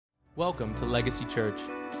Welcome to Legacy Church.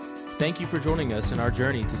 Thank you for joining us in our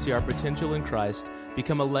journey to see our potential in Christ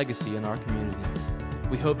become a legacy in our community.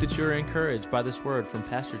 We hope that you are encouraged by this word from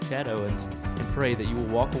Pastor Chad Owens and pray that you will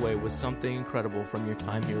walk away with something incredible from your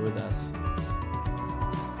time here with us.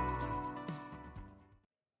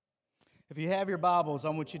 If you have your Bibles, I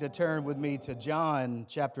want you to turn with me to John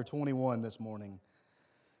chapter 21 this morning.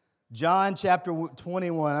 John chapter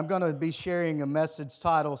 21. I'm going to be sharing a message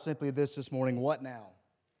titled simply this morning, What Now?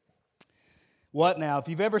 What now? If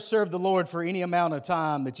you've ever served the Lord for any amount of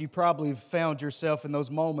time, that you probably found yourself in those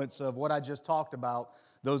moments of what I just talked about,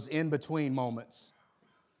 those in-between moments.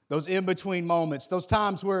 Those in-between moments, those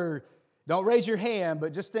times where, don't raise your hand,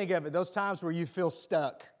 but just think of it, those times where you feel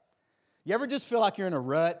stuck. You ever just feel like you're in a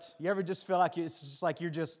rut? You ever just feel like it's just like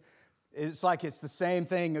it's like it's the same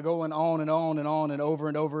thing going on and on and on and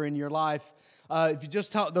over in your life? If you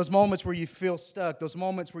just talk, those moments where you feel stuck, those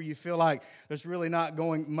moments where you feel like there's really not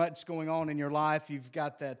much going on in your life, you've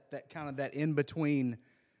got that kind of that in-between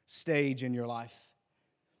stage in your life.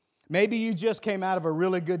 Maybe you just came out of a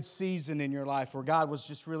really good season in your life where God was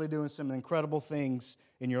just really doing some incredible things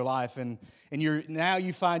in your life, and now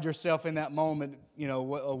you find yourself in that moment. You know,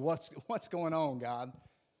 what's going on, God?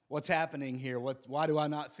 What's happening here? Why do I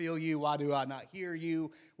not feel you? Why do I not hear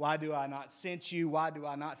you? Why do I not sense you? Why do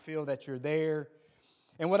I not feel that you're there?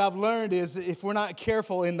 And what I've learned is if we're not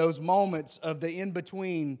careful in those moments of the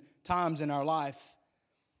in-between times in our life,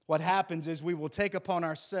 what happens is we will take upon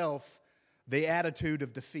ourselves the attitude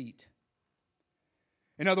of defeat.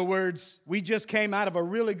 In other words, we just came out of a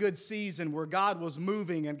really good season where God was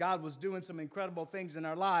moving and God was doing some incredible things in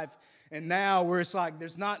our life. And now where it's like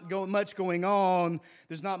there's not much going on,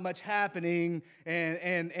 there's not much happening,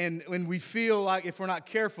 and when we feel like if we're not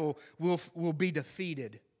careful, we'll be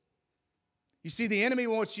defeated. You see, the enemy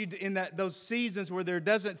wants you in those seasons where there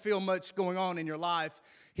doesn't feel much going on in your life,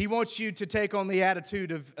 he wants you to take on the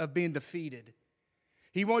attitude of being defeated.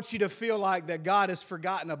 He wants you to feel like that God has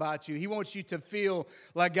forgotten about you. He wants you to feel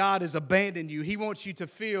like God has abandoned you. He wants you to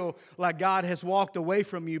feel like God has walked away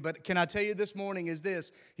from you. But can I tell you this morning is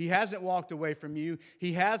this: He hasn't walked away from you.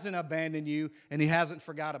 He hasn't abandoned you, and He hasn't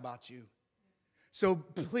forgot about you. So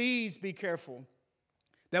please be careful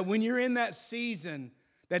that when you're in that season,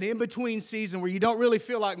 that in-between season where you don't really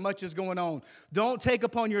feel like much is going on, don't take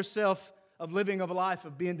upon yourself of living a life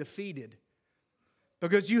of being defeated.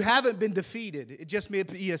 Because you haven't been defeated. It just may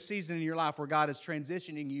be a season in your life where God is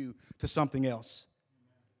transitioning you to something else.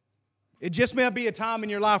 It just may be a time in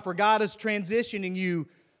your life where God is transitioning you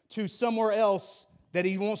to somewhere else that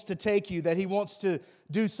He wants to take you, that He wants to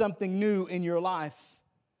do something new in your life.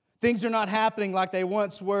 Things are not happening like they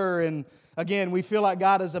once were, and again, we feel like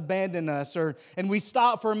God has abandoned us, and we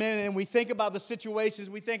stop for a minute and we think about the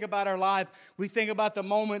situations, we think about our life, we think about the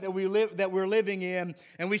moment that we're living in,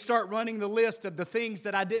 and we start running the list of the things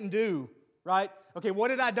that I didn't do, right? Okay, what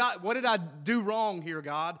did I do wrong here,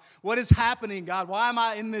 God? What is happening, God? Why am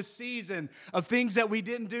I in this season of things that we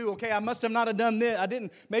didn't do? Okay, I must have not have done this.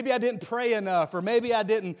 Maybe I didn't pray enough, or maybe I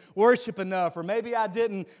didn't worship enough, or maybe I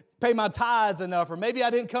didn't pay my tithes enough, or maybe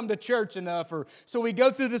I didn't come to church enough. So we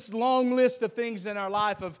go through this long list of things in our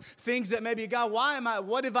life, of things that maybe, God,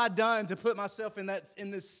 what have I done to put myself in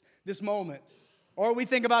this moment? Or we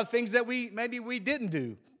think about things that maybe we didn't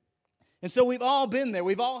do. And so we've all been there.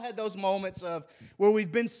 We've all had those moments of where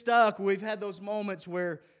we've been stuck. We've had those moments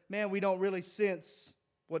where, man, we don't really sense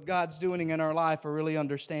what God's doing in our life or really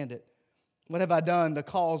understand it. What have I done to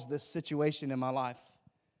cause this situation in my life?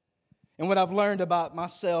 And what I've learned about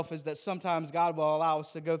myself is that sometimes God will allow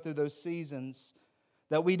us to go through those seasons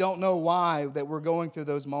that we don't know why that we're going through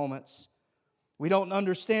those moments. We don't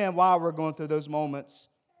understand why we're going through those moments.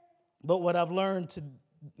 But what I've learned to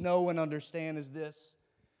know and understand is this,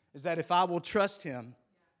 is that if I will trust Him,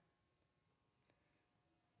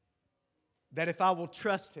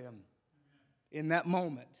 in that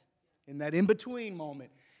moment, in that in-between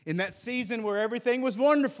moment, in that season where everything was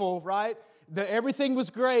wonderful, right? Everything was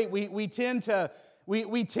great. We tend to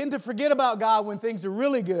forget about God when things are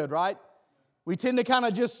really good, right? We tend to kind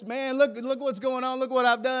of just, man, look what's going on, look what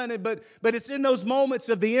I've done. But it's in those moments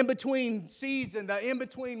of the in-between season, the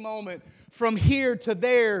in-between moment from here to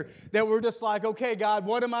there that we're just like, okay, God,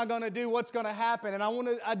 what am I going to do? What's going to happen? And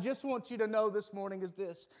I just want you to know this morning is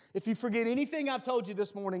this. If you forget anything I've told you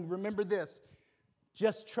this morning, remember this.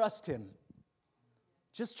 Just trust Him.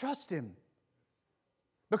 Just trust Him.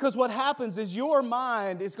 Because what happens is your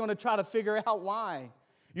mind is going to try to figure out why.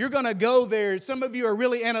 You're going to go there. Some of you are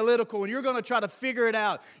really analytical, and you're going to try to figure it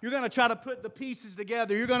out. You're going to try to put the pieces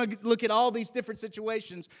together. You're going to look at all these different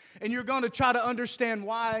situations, and you're going to try to understand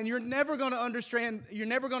why, and you're never going to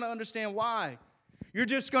understand why. You're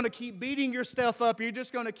just going to keep beating yourself up. You're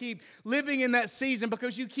just going to keep living in that season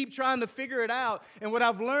because you keep trying to figure it out. And what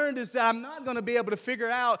I've learned is that I'm not going to be able to figure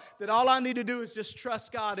out that all I need to do is just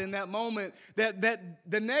trust God in that moment, that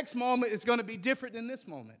the next moment is going to be different than this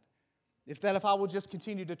moment. If I will just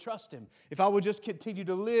continue to trust Him, if I will just continue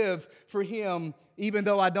to live for Him, even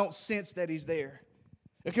though I don't sense that He's there.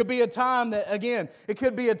 It could be a time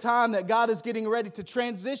that God is getting ready to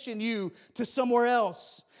transition you to somewhere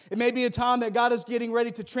else. It may be a time that God is getting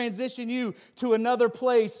ready to transition you to another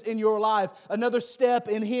place in your life, another step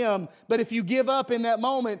in Him. But if you give up in that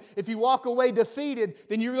moment, if you walk away defeated,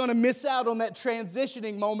 then you're going to miss out on that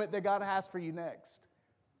transitioning moment that God has for you next.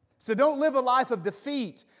 So don't live a life of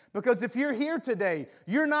defeat, because if you're here today,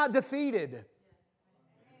 you're not defeated.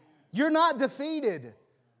 You're not defeated.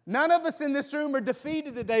 None of us in this room are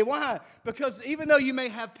defeated today. Why? Because even though you may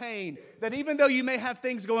have pain, that even though you may have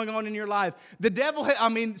things going on in your life,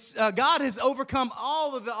 God has overcome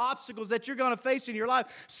all of the obstacles that you're going to face in your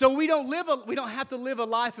life. So we don't have to live a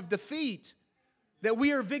life of defeat. That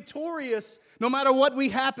we are victorious no matter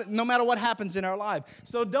what happens in our life.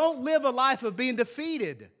 So don't live a life of being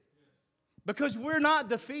defeated, because we're not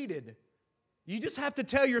defeated. You just have to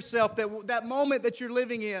tell yourself that moment that you're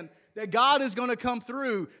living in, that God is going to come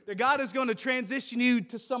through, that God is going to transition you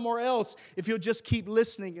to somewhere else if you'll just keep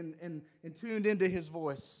listening and tuned into His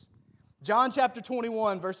voice. John chapter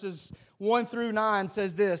 21, verses 1 through 9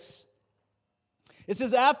 says this. It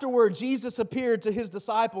says, afterward, Jesus appeared to His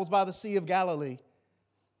disciples by the Sea of Galilee.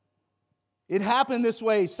 It happened this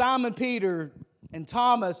way. Simon Peter and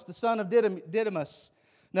Thomas, the son of Didymus,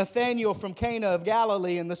 Nathanael from Cana of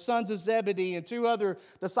Galilee, and the sons of Zebedee and 2 other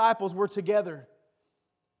disciples were together.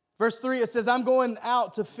 Verse 3, it says, I'm going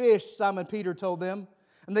out to fish, Simon Peter told them.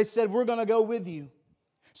 And they said, we're going to go with you.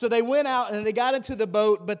 So they went out and they got into the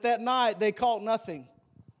boat, but that night they caught nothing.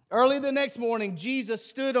 Early the next morning, Jesus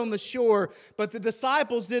stood on the shore, but the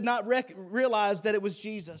disciples did not realize that it was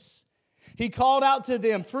Jesus. He called out to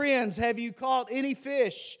them, friends, have you caught any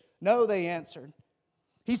fish? No, they answered.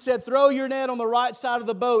 He said, throw your net on the right side of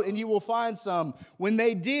the boat and you will find some. When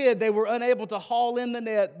they did, they were unable to haul in the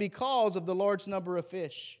net because of the large number of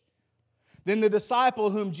fish. Then the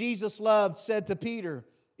disciple whom Jesus loved said to Peter,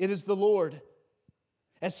 it is the Lord.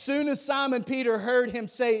 As soon as Simon Peter heard him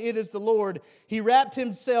say, it is the Lord, he wrapped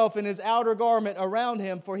himself in his outer garment around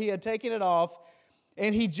him, for he had taken it off,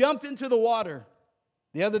 and he jumped into the water.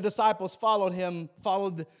 The other disciples followed him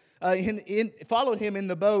in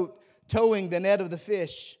the boat, towing the net of the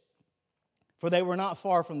fish, for they were not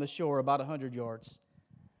far from the shore, about 100 yards.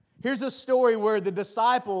 Here's a story where the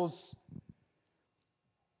disciples,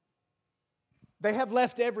 they have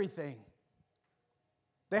left everything.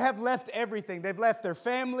 They have left everything. They've left their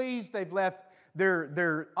families. They've left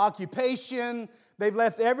their occupation. They've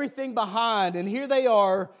left everything behind. And here they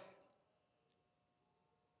are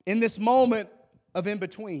in this moment of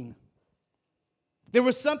in-between. There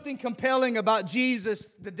was something compelling about Jesus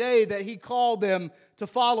the day that He called them to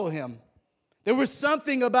follow Him. There was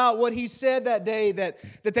something about what He said that day that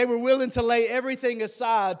they were willing to lay everything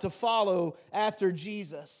aside to follow after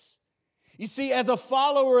Jesus. You see, as a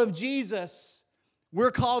follower of Jesus, we're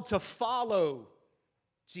called to follow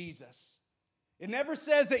Jesus. It never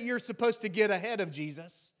says that you're supposed to get ahead of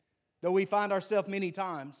Jesus, though we find ourselves many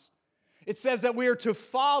times. It says that we are to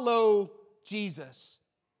follow Jesus.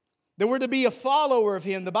 That we're to be a follower of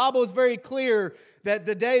Him. The Bible is very clear that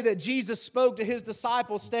the day that Jesus spoke to His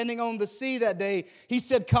disciples standing on the sea that day, He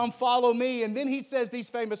said, come follow me. And then He says these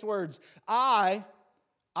famous words, I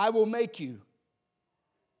will make you.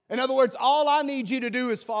 In other words, all I need you to do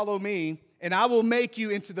is follow me, and I will make you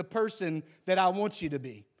into the person that I want you to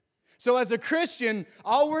be. So as a Christian,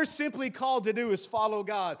 all we're simply called to do is follow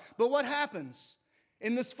God. But what happens?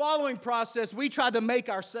 In this following process, we try to make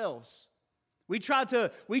ourselves. We try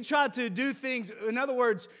to do things. In other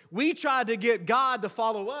words, we try to get God to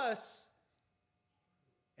follow us.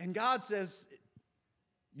 And God says,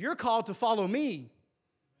 you're called to follow me.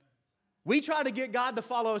 We try to get God to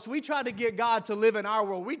follow us. We try to get God to live in our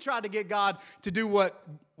world. We try to get God to do what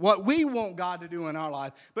we want God to do in our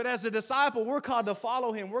life. But as a disciple, we're called to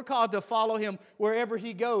follow Him. We're called to follow Him wherever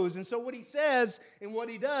He goes. And so what He says and what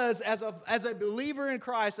He does as a believer in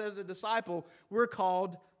Christ, as a disciple, we're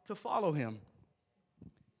called to follow Him.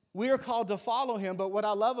 We are called to follow Him, but what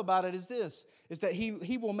I love about it is this, is that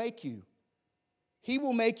He will make you. He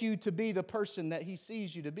will make you to be the person that He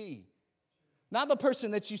sees you to be. Not the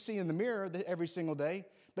person that you see in the mirror every single day,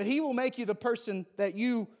 but He will make you the person that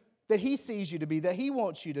He sees you to be, that He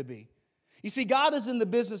wants you to be. You see, God is in the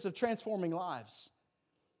business of transforming lives.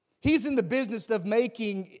 He's in the business of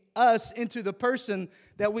making us into the person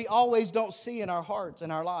that we always don't see in our hearts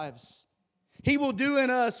and our lives. He will do in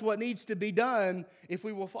us what needs to be done if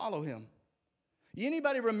we will follow Him.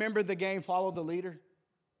 Anybody remember the game Follow the Leader?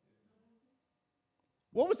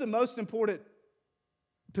 What was the most important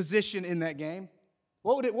position in that game?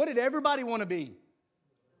 What did everybody want to be?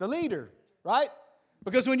 The leader, right?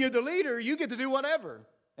 Because when you're the leader, you get to do whatever,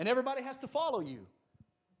 and everybody has to follow you.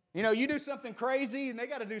 You know, you do something crazy, and they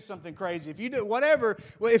got to do something crazy. If you do whatever,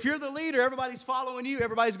 well, if you're the leader, everybody's following you.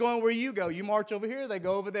 Everybody's going where you go. You march over here, they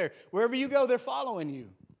go over there. Wherever you go, they're following you.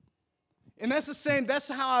 And that's the same, that's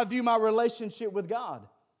how I view my relationship with God,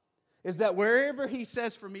 is that wherever He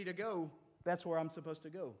says for me to go, that's where I'm supposed to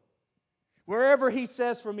go. Wherever He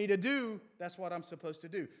says for me to do, that's what I'm supposed to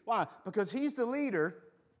do. Why? Because He's the leader,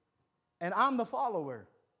 and I'm the follower.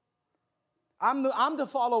 I'm to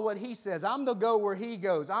follow what He says. I'm to go where He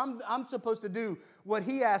goes. I'm supposed to do what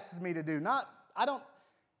He asks me to do.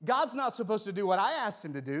 God's not supposed to do what I asked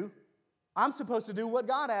Him to do. I'm supposed to do what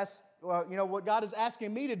God asks, what God is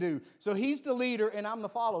asking me to do. So He's the leader and I'm the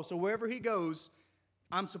follower. So wherever He goes,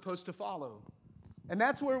 I'm supposed to follow. And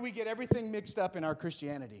that's where we get everything mixed up in our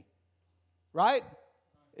Christianity. Right?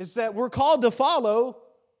 It's that we're called to follow,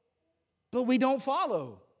 but we don't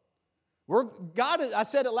follow. I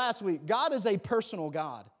said it last week, God is a personal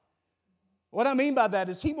God. What I mean by that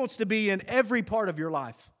is He wants to be in every part of your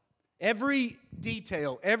life. Every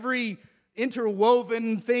detail, every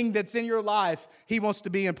interwoven thing that's in your life, He wants to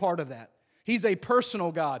be in part of that. He's a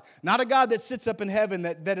personal God, not a God that sits up in heaven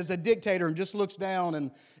that is a dictator and just looks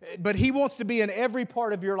down. But He wants to be in every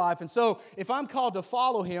part of your life. And so if I'm called to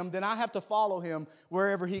follow Him, then I have to follow Him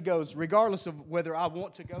wherever He goes, regardless of whether I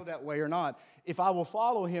want to go that way or not. If I will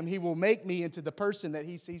follow Him, He will make me into the person that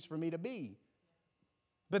He sees for me to be.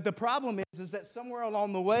 But the problem is that somewhere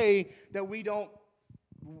along the way that we don't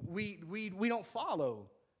follow.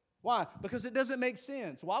 Why? Because it doesn't make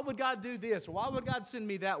sense. Why would God do this? Or why would God send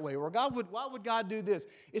me that way? Or why would God do this?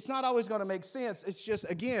 It's not always going to make sense. It's just,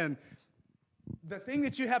 again, the thing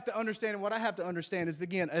that you have to understand and what I have to understand is,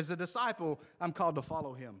 again, as a disciple, I'm called to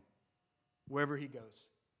follow Him wherever He goes.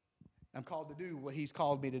 I'm called to do what He's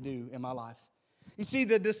called me to do in my life. You see,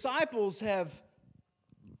 the disciples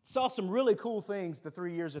saw some really cool things the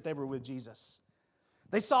 3 years that they were with Jesus.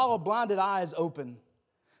 They saw blinded eyes open.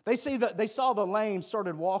 They saw the lame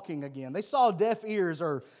started walking again. They saw deaf ears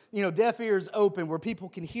open where people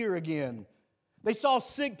can hear again. They saw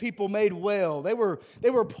sick people made well. They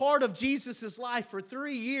were part of Jesus' life for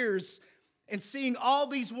 3 years and seeing all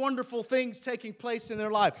these wonderful things taking place in their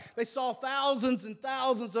life. They saw thousands and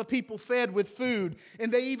thousands of people fed with food,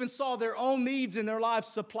 and they even saw their own needs in their life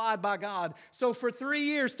supplied by God. So for 3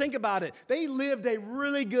 years, think about it, they lived a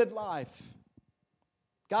really good life.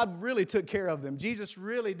 God really took care of them. Jesus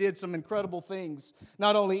really did some incredible things,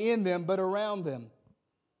 not only in them, but around them.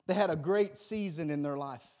 They had a great season in their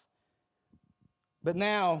life. But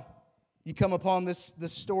now, you come upon this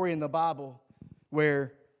story in the Bible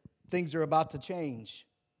where things are about to change.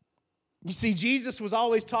 You see, Jesus was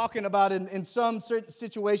always talking about, in some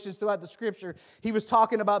situations throughout the Scripture, He was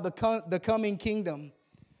talking about the coming kingdom.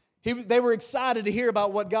 They were excited to hear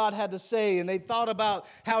about what God had to say, and they thought about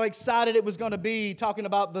how excited it was going to be, talking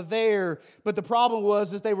about the there. But the problem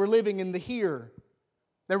was they were living in the here.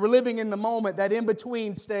 They were living in the moment, that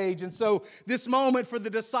in-between stage. And so this moment for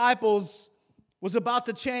the disciples was about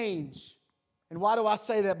to change. And why do I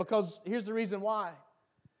say that? Because here's the reason why.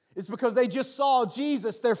 It's because they just saw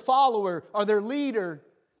Jesus, their follower, or their leader.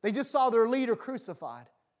 They just saw their leader crucified.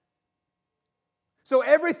 So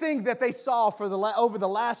everything that they saw over the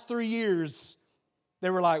last 3 years,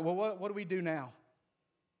 they were like, well, what do we do now?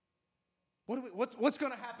 What's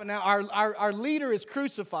going to happen now? Our leader is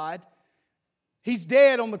crucified. He's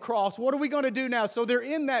dead on the cross. What are we going to do now? So they're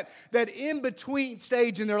in that in-between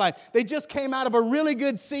stage in their life. They just came out of a really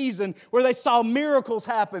good season where they saw miracles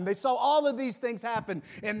happen. They saw all of these things happen.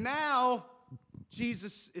 And now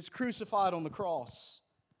Jesus is crucified on the cross.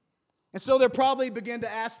 And so they'll probably begin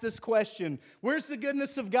to ask this question: where's the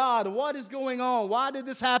goodness of God? What is going on? Why did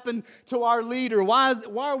this happen to our leader? Why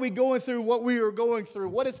are we going through what we are going through?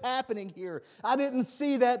 What is happening here? I didn't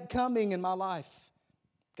see that coming in my life.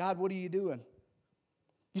 God, what are you doing?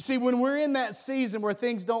 You see, when we're in that season where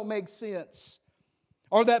things don't make sense,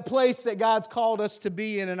 or that place that God's called us to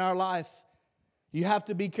be in our life, you have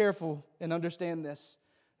to be careful and understand this,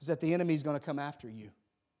 is that the enemy's going to come after you.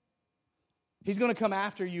 He's going to come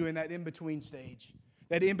after you in that in-between stage,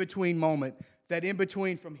 that in-between moment, that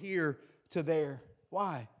in-between from here to there.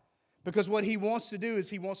 Why? Because what he wants to do is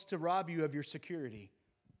he wants to rob you of your security.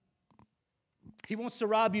 He wants to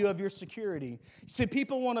rob you of your security. You see,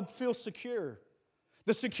 people want to feel secure.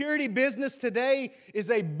 The security business today is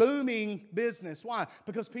a booming business. Why?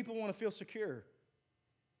 Because people want to feel secure.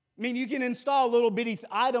 I mean, you can install little bitty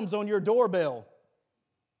items on your doorbell,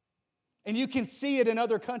 and you can see it in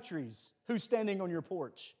other countries who's standing on your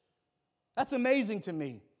porch. That's amazing to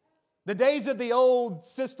me. The days of the old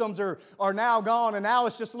systems are now gone, and now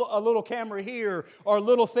it's just a little camera here or a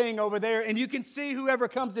little thing over there, and you can see whoever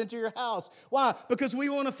comes into your house. Why? Because we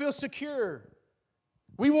want to feel secure.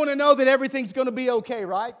 We want to know that everything's going to be okay,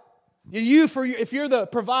 right? If you're the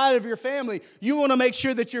provider of your family, you want to make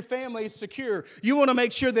sure that your family is secure. You want to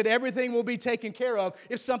make sure that everything will be taken care of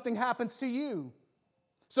if something happens to you.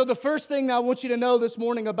 So the first thing I want you to know this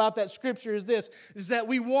morning about that scripture is this, is that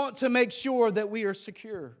we want to make sure that we are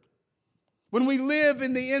secure. When we live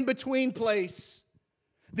in the in-between place,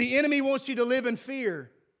 the enemy wants you to live in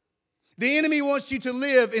fear. The enemy wants you to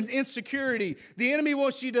live in insecurity. The enemy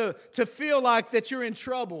wants you to feel like that you're in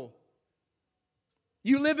trouble.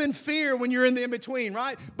 You live in fear when you're in the in-between,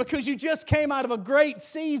 right? Because you just came out of a great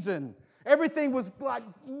season. Everything was like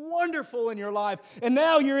wonderful in your life. And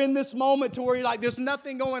now you're in this moment to where you're like, there's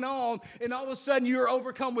nothing going on. And all of a sudden you're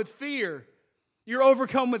overcome with fear. You're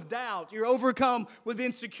overcome with doubt. You're overcome with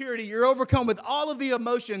insecurity. You're overcome with all of the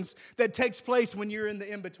emotions that takes place when you're in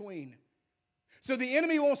the in-between. So the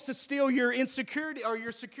enemy wants to steal your insecurity or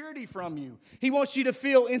your security from you. He wants you to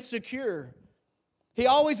feel insecure. He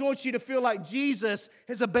always wants you to feel like Jesus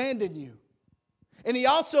has abandoned you. And he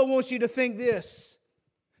also wants you to think this,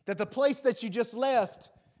 that the place that you just left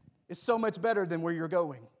is so much better than where you're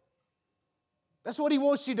going. That's what he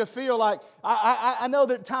wants you to feel like. I know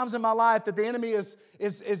that times in my life that the enemy is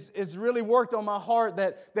really worked on my heart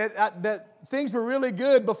that things were really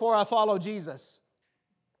good before I followed Jesus.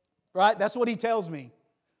 Right? That's what he tells me.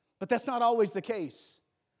 But that's not always the case.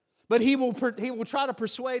 But he will try to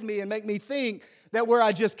persuade me and make me think that where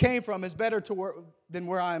I just came from is better than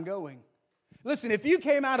where I am going. Listen, if you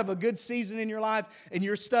came out of a good season in your life and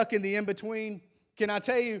you're stuck in the in-between, can I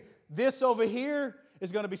tell you, this over here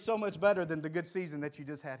is going to be so much better than the good season that you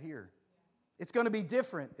just had here. It's going to be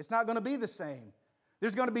different. It's not going to be the same.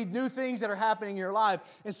 There's going to be new things that are happening in your life.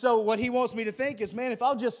 And so what he wants me to think is, man, if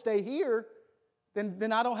I'll just stay here,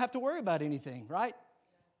 then I don't have to worry about anything, right?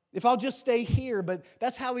 If I'll just stay here. But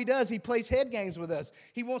that's how he does. He plays head games with us.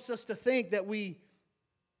 He wants us to think that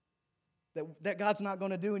that God's not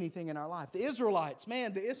going to do anything in our life. The Israelites,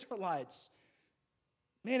 man, if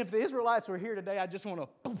the Israelites were here today, I just want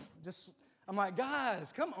to, I'm like,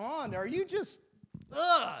 guys, come on. Are you just,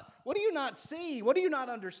 what do you not see? What do you not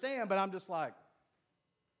understand? But I'm just like,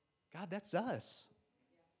 God, that's us.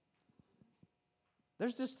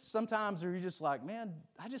 There's just sometimes where you're just like, man,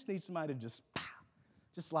 I just need somebody to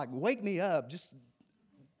just like wake me up. Just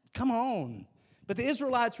come on. But the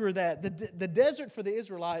Israelites were that. The desert for the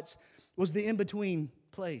Israelites was the in-between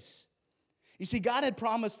place. You see, God had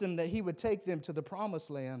promised them that he would take them to the promised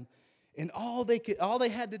land, and all they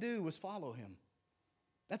had to do was follow him.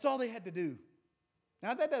 That's all they had to do.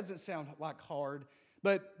 Now, that doesn't sound like hard,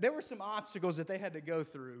 but there were some obstacles that they had to go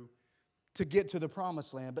through to get to the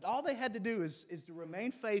promised land. But all they had to do is to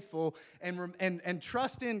remain faithful and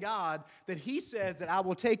trust in God that he says that I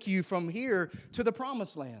will take you from here to the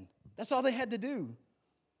promised land. That's all they had to do.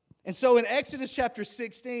 And so in Exodus chapter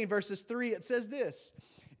 16, verses 3, it says this.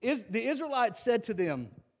 The Israelites said to them,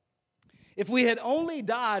 if we had only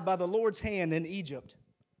died by the Lord's hand in Egypt,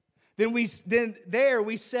 then there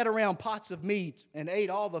we sat around pots of meat and ate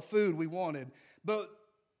all the food we wanted. But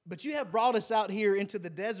you have brought us out here into the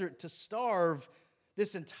desert to starve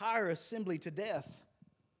this entire assembly to death.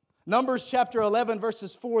 Numbers chapter 11,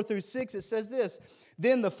 verses 4 through 6, it says this.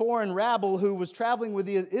 Then the foreign rabble who was traveling with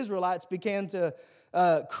the Israelites began to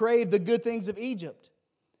crave the good things of Egypt.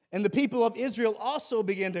 And the people of Israel also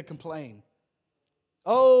began to complain.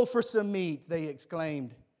 Oh, for some meat, they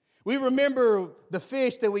exclaimed. We remember the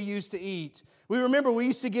fish that we used to eat. We remember we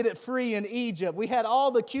used to get it free in Egypt. We had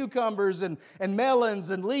all the cucumbers and melons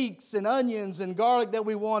and leeks and onions and garlic that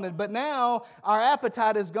we wanted. But now our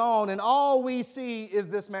appetite is gone and all we see is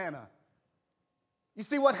this manna. You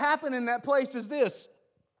see, what happened in that place is this.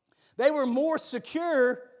 They were more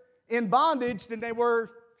secure in bondage than they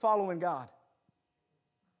were following God.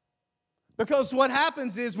 Because what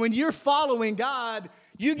happens is when you're following God,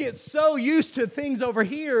 you get so used to things over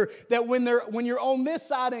here that when you're on this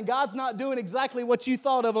side and God's not doing exactly what you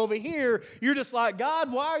thought of over here, you're just like,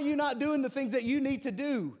 God, why are you not doing the things that you need to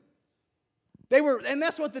do? And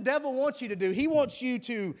that's what the devil wants you to do. He wants you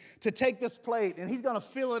to take this plate and he's going to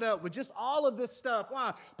fill it up with just all of this stuff.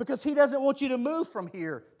 Why? Because he doesn't want you to move from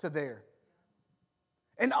here to there.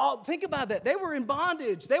 And think about that. They were in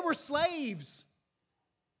bondage. They were slaves.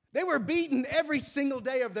 They were beaten every single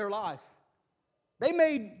day of their life. They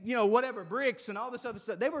made, whatever, bricks and all this other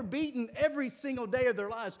stuff. They were beaten every single day of their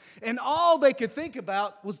lives. And all they could think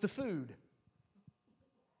about was the food.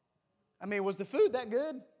 I mean, was the food that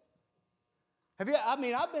good?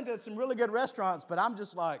 I've been to some really good restaurants, but I'm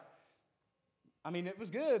just like, it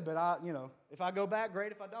was good, but if I go back,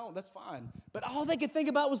 great. If I don't, that's fine. But all they could think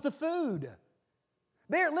about was the food.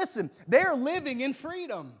 They're living in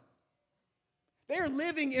freedom. They're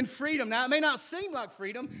living in freedom. Now, it may not seem like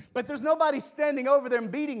freedom, but there's nobody standing over them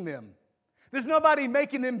beating them. There's nobody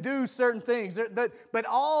making them do certain things. But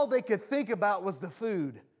all they could think about was the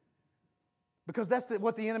food. Because that's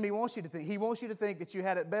what the enemy wants you to think. He wants you to think that you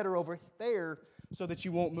had it better over there so that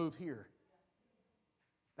you won't move here.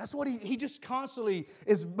 That's what he just constantly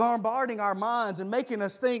is bombarding our minds and making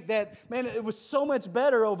us think that, man, it was so much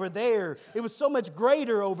better over there. It was so much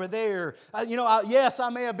greater over there. Yes, I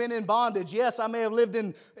may have been in bondage. Yes, I may have lived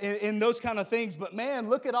in those kind of things. But, man,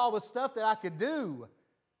 look at all the stuff that I could do.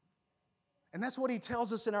 And that's what he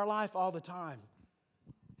tells us in our life all the time.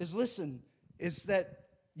 Is that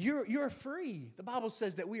you're free. The Bible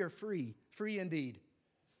says that we are free indeed.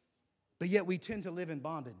 But yet we tend to live in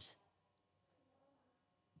bondage.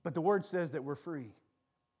 But the Word says that we're free.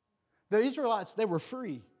 The Israelites, they were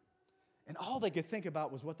free. And all they could think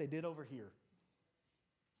about was what they did over here.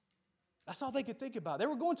 That's all they could think about. They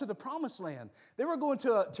were going to the Promised Land. They were going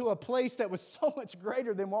to a place that was so much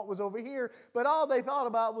greater than what was over here. But all they thought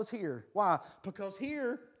about was here. Why? Because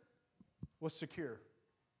here was secure.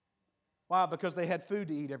 Why? Because they had food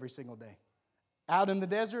to eat every single day. Out in the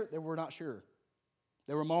desert, they were not sure.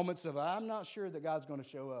 There were moments of, I'm not sure that God's going to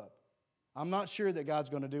show up. I'm not sure that God's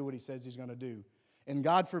going to do what He says He's going to do. And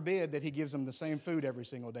God forbid that He gives them the same food every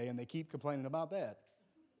single day, and they keep complaining about that.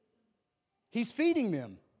 He's feeding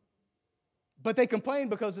them. But they complain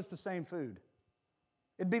because it's the same food.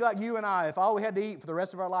 It'd be like you and I, if all we had to eat for the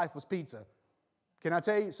rest of our life was pizza. Can I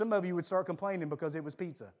tell you, some of you would start complaining because it was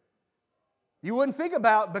pizza. You wouldn't think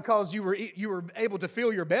about because you were able to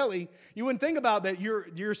fill your belly. You wouldn't think about that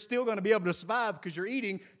you're still going to be able to survive because you're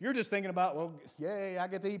eating. You're just thinking about, well, yay, I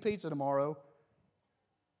get to eat pizza tomorrow.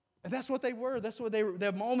 And that's what they were. That's what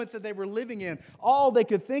the moment that they were living in. All they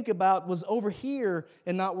could think about was over here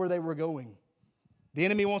and not where they were going. The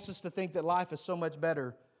enemy wants us to think that life is so much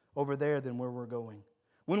better over there than where we're going.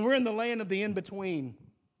 When we're in the land of the in-between,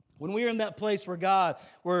 when we're in that place where God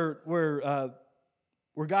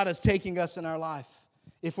is taking us in our life,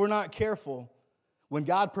 if we're not careful, when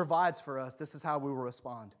God provides for us, this is how we will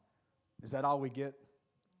respond. Is that all we get?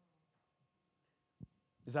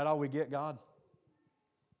 Is that all we get, God?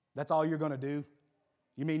 That's all you're going to do?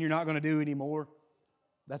 You mean you're not going to do any more?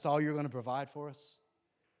 That's all you're going to provide for us?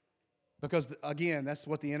 Because, again, that's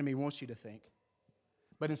what the enemy wants you to think.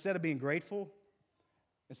 But instead of being grateful,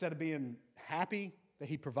 instead of being happy that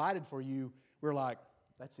He provided for you, we're like,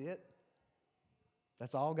 that's it?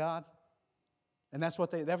 That's all, God? And that's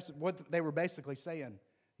what they were basically saying.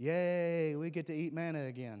 Yay, we get to eat manna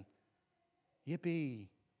again. Yippee.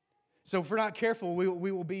 So if we're not careful,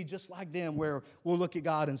 we will be just like them, where we'll look at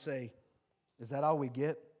God and say, is that all we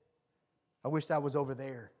get? I wish I was over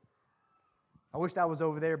there. I wished I was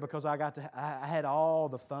over there because I had all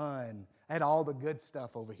the fun. I had all the good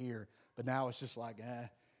stuff over here. But now it's just like,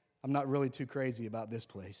 I'm not really too crazy about this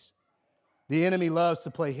place. The enemy loves to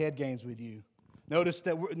play head games with you.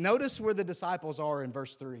 Notice where the disciples are in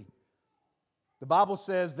verse 3. The Bible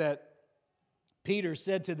says that Peter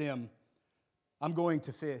said to them, I'm going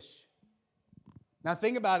to fish. Now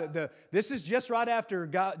think about it. This is just right after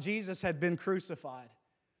Jesus had been crucified.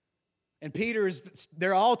 And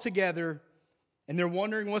they're all together, and they're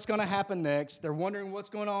wondering what's going to happen next. They're wondering what's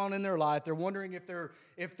going on in their life. They're wondering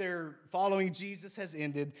if their following Jesus has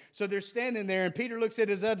ended. So they're standing there, and Peter looks at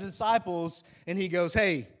his other disciples, and he goes,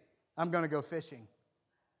 hey, I'm going to go fishing.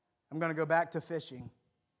 I'm going to go back to fishing.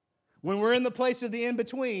 When we're in the place of the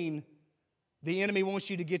in-between, the enemy wants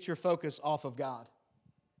you to get your focus off of God.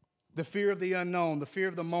 The fear of the unknown, the fear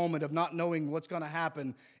of the moment of not knowing what's going to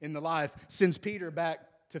happen in the life sends Peter back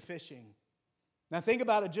to fishing. Now think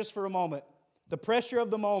about it just for a moment. The pressure of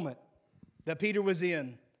the moment that Peter was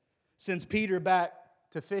in sends Peter back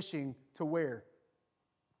to fishing to where?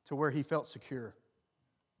 To where he felt secure.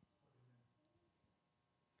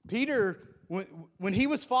 Peter, when he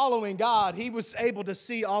was following God, he was able to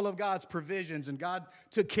see all of God's provisions, and God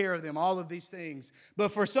took care of them, all of these things.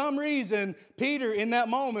 But for some reason, Peter, in that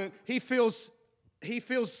moment, he feels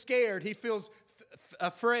scared. He feels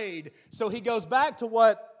afraid. So he goes back to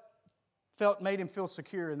what made him feel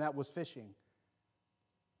secure, and that was fishing.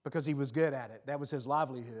 because he was good at it. That was his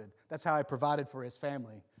livelihood. That's how he provided for his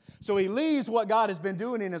family. So he leaves what God has been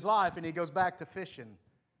doing in his life and he goes back to fishing.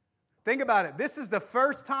 Think about it. This is the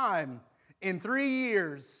first time in 3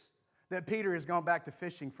 years that Peter has gone back to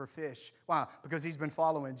fishing for fish. Why? Because he's been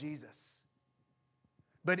following Jesus.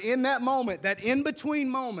 But in that moment, that in-between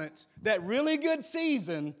moment, that really good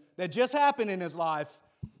season that just happened in his life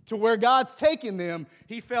to where God's taking them,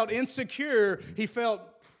 he felt insecure, he felt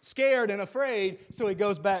scared and afraid, so he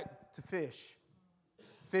goes back to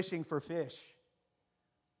fishing for fish.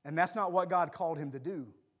 And that's not what God called him to do.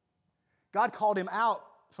 God called him out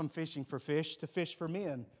from fishing for fish to fish for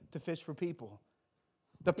men, to fish for people.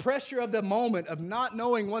 The pressure of the moment of not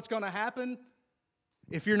knowing what's going to happen,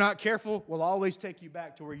 if you're not careful, will always take you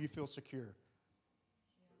back to where you feel secure.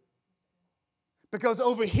 Because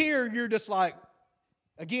over here, you're just like,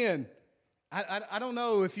 again, I don't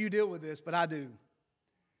know if you deal with this, but I do.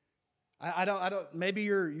 I don't. Maybe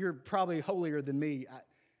you're probably holier than me.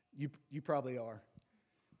 You probably are.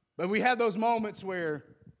 But we have those moments where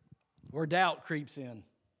doubt creeps in.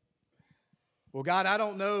 Well, God, I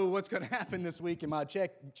don't know what's going to happen this week in my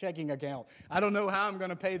checking account. I don't know how I'm going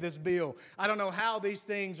to pay this bill. I don't know how these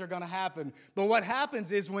things are going to happen. But what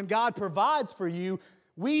happens is when God provides for you,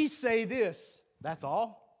 we say this, that's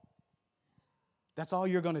all? That's all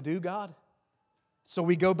you're going to do, God? So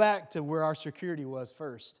we go back to where our security was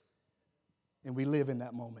first, and we live in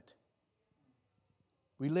that moment.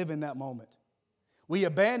 We live in that moment.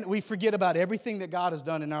 We forget about everything that God has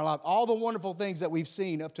done in our life, all the wonderful things that we've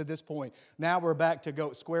seen up to this point. Now we're back to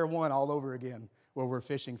go square one all over again, where we're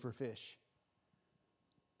fishing for fish.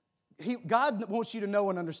 God wants you to know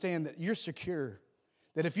and understand that you're secure.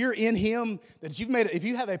 That if you're in Him, that if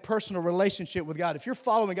you have a personal relationship with God, if you're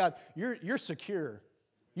following God, you're secure.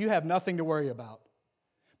 You have nothing to worry about.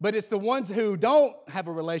 But it's the ones who don't have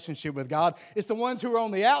a relationship with God, it's the ones who are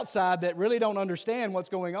on the outside that really don't understand what's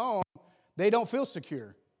going on. They don't feel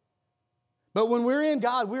secure. But when we're in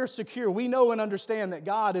God, we're secure. We know and understand that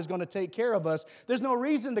God is going to take care of us. There's no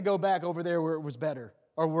reason to go back over there where it was better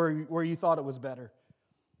or where you thought it was better.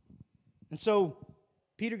 And so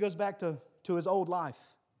Peter goes back to his old life.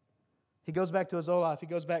 He goes back to his old life. He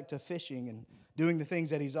goes back to fishing and doing the things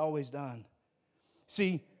that he's always done.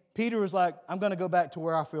 See, Peter was like, I'm going to go back to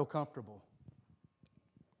where I feel comfortable.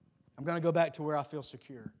 I'm going to go back to where I feel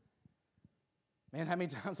secure. Man, how many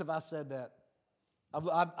times have I said that?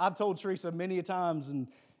 I've told Teresa many a times and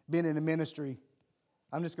been in a ministry,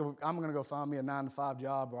 I'm going to go find me a 9-to-5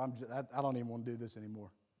 job, or I don't even want to do this anymore.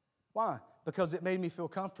 Why? Because it made me feel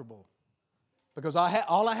comfortable. Because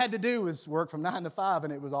all I had to do was work from 9 to 5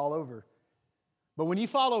 and it was all over. But when you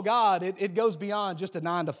follow God, it goes beyond just a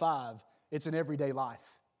 9 to 5. It's an everyday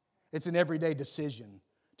life. It's an everyday decision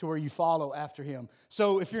to where you follow after Him.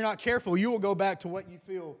 So if you're not careful, you will go back to what you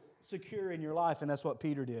feel secure in your life, and that's what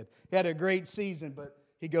Peter did. He had a great season, but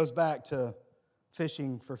he goes back to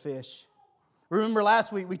fishing for fish. Remember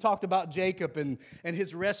last week we talked about Jacob and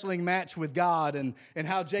his wrestling match with God and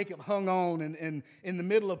how Jacob hung on and in the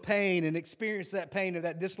middle of pain and experienced that pain of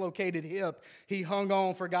that dislocated hip. He hung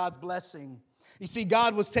on for God's blessing. You see,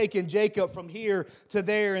 God was taking Jacob from here to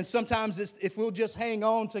there, and sometimes if we'll just hang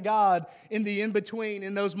on to God in the in-between,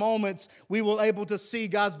 in those moments, we will able to see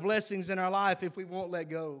God's blessings in our life if we won't let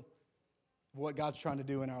go of what God's trying to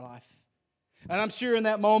do in our life. And I'm sure in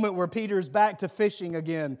that moment where Peter's back to fishing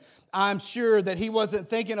again, I'm sure that he wasn't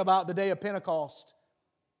thinking about the day of Pentecost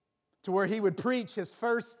to where he would preach his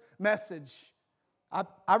first message.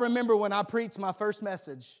 I remember when I preached my first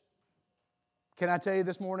message. Can I tell you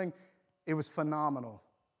this morning? It was phenomenal.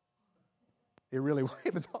 It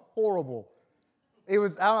was horrible. It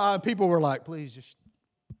was, people were like, please just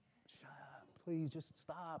shut up. Please just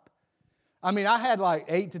stop. I mean, I had like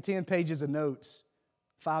 8 to 10 pages of notes.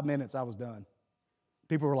 5 minutes, I was done.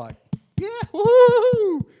 People were like, yeah,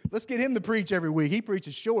 woo! Let's get him to preach every week. He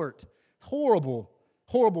preaches short. Horrible,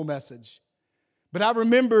 horrible message. But I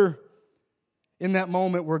remember in that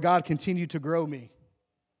moment where God continued to grow me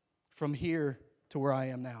from here to where I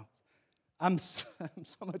am now. I'm so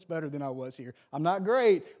much better than I was here. I'm not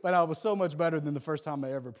great, but I was so much better than the first time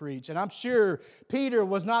I ever preached. And I'm sure Peter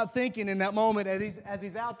was not thinking in that moment as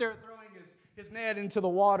he's out there throwing his net into the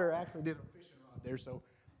water. I actually did a fishing rod there, so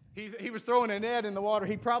he was throwing a net in the water.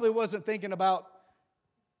 He probably wasn't thinking about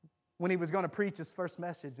when he was going to preach his first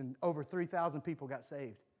message and over 3,000 people got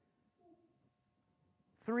saved.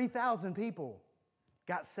 3,000 people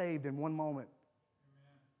got saved in one moment.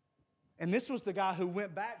 And this was the guy who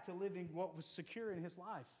went back to living what was secure in his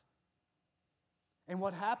life. And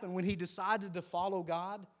what happened when he decided to follow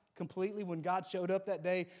God completely, when God showed up that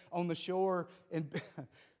day on the shore, and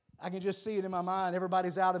I can just see it in my mind.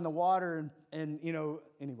 Everybody's out in the water, and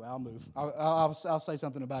anyway, I'll move. I'll say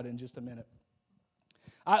something about it in just a minute.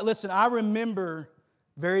 Listen, I remember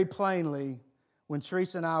very plainly when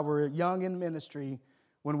Teresa and I were young in ministry,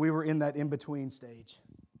 when we were in that in-between stage.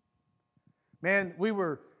 Man, we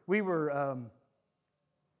were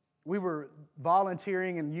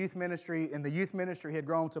volunteering in youth ministry, and the youth ministry had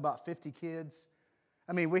grown to about 50 kids.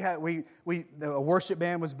 I mean, the worship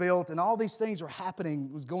band was built, and all these things were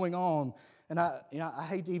happening, was going on. And I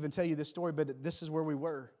hate to even tell you this story, but this is where we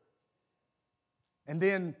were. And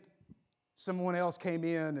then someone else came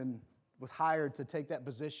in and was hired to take that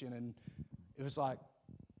position, and it was like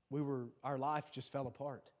our life just fell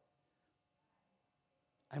apart.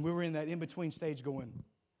 And we were in that in-between stage going,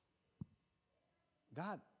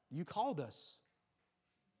 God, you called us.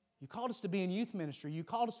 You called us to be in youth ministry. You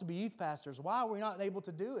called us to be youth pastors. Why are we not able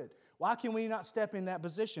to do it? Why can we not step in that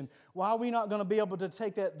position? Why are we not going to be able to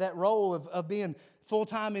take that role of being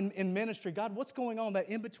full-time in ministry? God, what's going on, that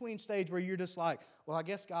in-between stage where you're just like, well, I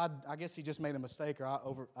guess He just made a mistake,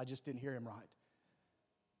 or I just didn't hear Him right.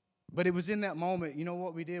 But it was in that moment, you know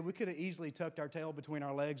what we did? We could have easily tucked our tail between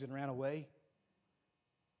our legs and ran away.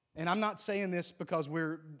 And I'm not saying this because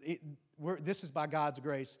this is by God's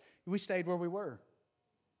grace. We stayed where we were.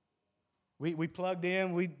 We plugged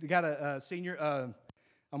in. We got a senior, I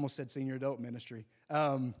almost said senior adult ministry.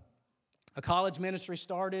 A college ministry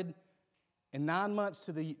started, and 9 months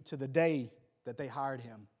to the day that they hired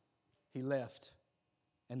him, he left.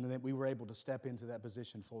 And then we were able to step into that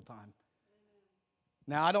position full time.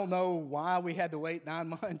 Now, I don't know why we had to wait 9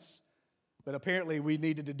 months, but apparently we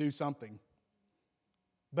needed to do something.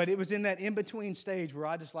 But it was in that in-between stage where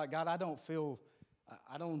I just like, God, I don't feel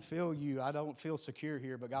you. I don't feel secure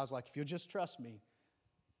here. But God's like, if you'll just trust me,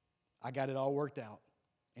 I got it all worked out.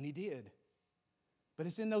 And He did. But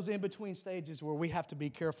it's in those in-between stages where we have to be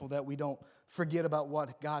careful that we don't forget about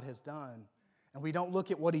what God has done. And we don't look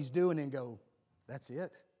at what He's doing and go, that's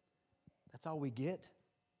it. That's all we get.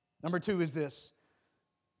 Number 2 is this.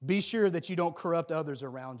 Be sure that you don't corrupt others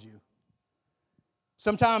around you.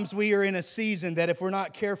 Sometimes we are in a season that if we're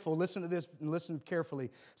not careful, listen to this and listen carefully.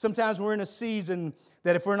 Sometimes we're in a season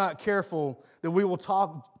that if we're not careful, that we will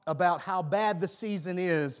talk about how bad the season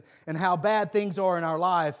is and how bad things are in our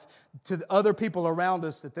life to the other people around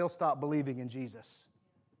us, that they'll stop believing in Jesus.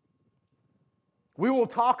 We will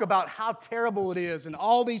talk about how terrible it is and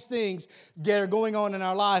all these things that are going on in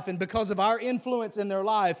our life, and because of our influence in their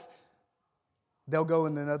life, they'll go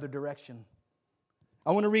in another direction.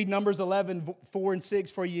 I want to read Numbers 11, 4 and 6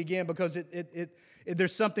 for you again, because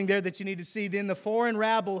there's something there that you need to see. Then the foreign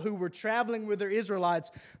rabble who were traveling with their Israelites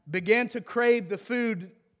began to crave the food,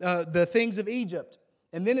 the things of Egypt.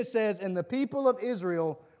 And then it says, and the people of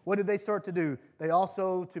Israel, what did they start to do? They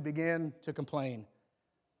also began to complain.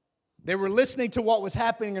 They were listening to what was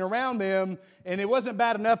happening around them, and it wasn't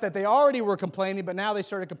bad enough that they already were complaining, but now they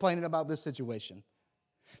started complaining about this situation.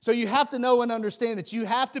 So you have to know and understand that you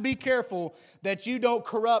have to be careful that you don't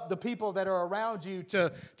corrupt the people that are around you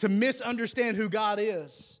to misunderstand who God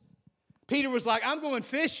is. Peter was like, I'm going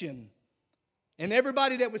fishing. And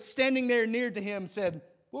everybody that was standing there near to him said,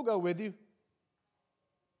 we'll go with you.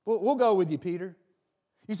 We'll go with you, Peter.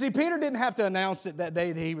 You see, Peter didn't have to announce it that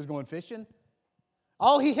day that he was going fishing.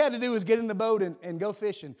 All he had to do was get in the boat and go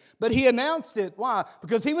fishing. But he announced it. Why?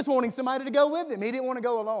 Because he was wanting somebody to go with him. He didn't want to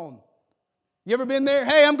go alone. You ever been there?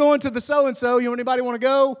 Hey, I'm going to the so-and-so. Anybody want to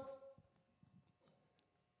go?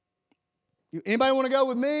 Anybody want to go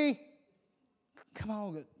with me? Come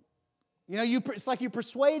on. It's like you're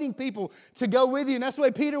persuading people to go with you. And that's the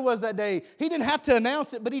way Peter was that day. He didn't have to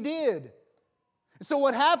announce it, but he did. So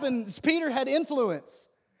what happened is Peter had influence.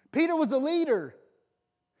 Peter was a leader.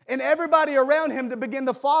 And everybody around him began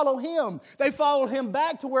to follow him. They followed him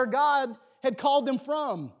back to where God had called them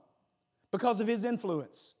from because of his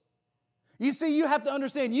influence. You see, you have to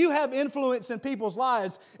understand, you have influence in people's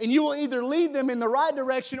lives, and you will either lead them in the right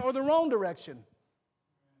direction or the wrong direction.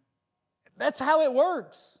 That's how it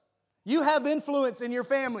works. You have influence in your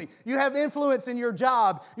family. You have influence in your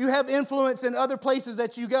job. You have influence in other places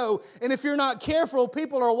that you go. And if you're not careful,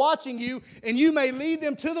 people are watching you, and you may lead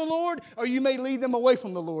them to the Lord, or you may lead them away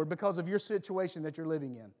from the Lord because of your situation that you're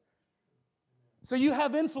living in. So you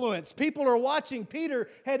have influence. People are watching. Peter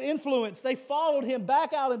had influence. They followed him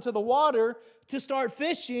back out into the water to start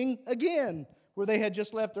fishing again, where they had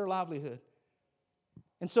just left their livelihood.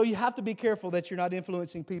 And so you have to be careful that you're not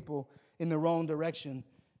influencing people in the wrong direction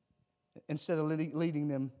instead of leading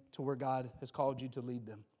them to where God has called you to lead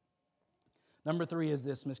them. Number 3 is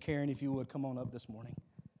this. Miss Karen, if you would, come on up this morning.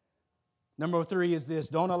 Number 3 is this.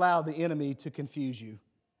 Don't allow the enemy to confuse you.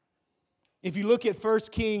 If you look at 1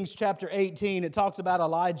 Kings chapter 18, it talks about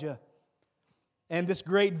Elijah and this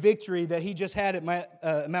great victory that he just had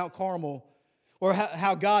at Mount Carmel, or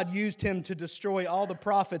how God used him to destroy all the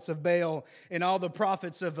prophets of Baal and all the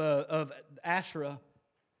prophets of Asherah.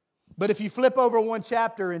 But if you flip over one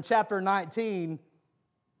chapter, in chapter 19,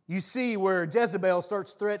 you see where Jezebel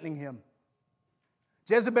starts threatening him.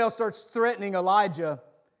 Jezebel starts threatening Elijah,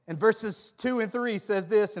 and verses 2 and 3 says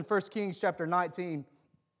this in 1 Kings chapter 19.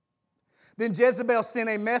 Then Jezebel sent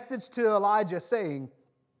a message to Elijah saying,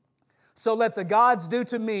 "So let the gods do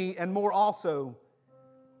to me and more also,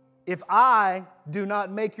 if I do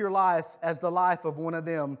not make your life as the life of one of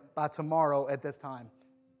them by tomorrow at this time."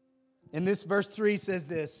 And this verse 3 says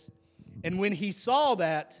this, "And when he saw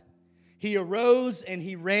that, he arose and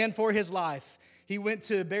he ran for his life. He went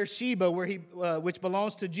to Beersheba, which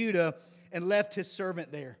belongs to Judah, and left his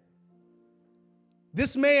servant there."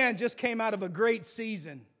 This man just came out of a great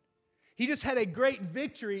season. He just had a great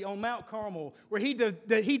victory on Mount Carmel where he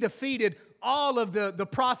defeated all of the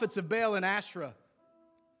prophets of Baal and Asherah.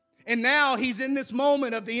 And now he's in this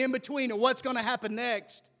moment of the in-between of what's going to happen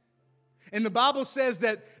next. And the Bible says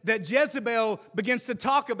that Jezebel begins to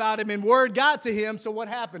talk about him, and word got to him. So what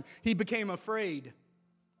happened? He became afraid.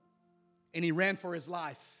 And he ran for his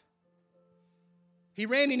life. He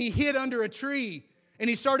ran and he hid under a tree. And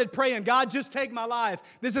he started praying, "God, just take my life.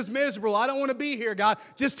 This is miserable. I don't want to be here, God.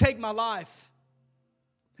 Just take my life."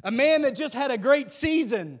 A man that just had a great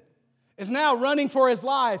season is now running for his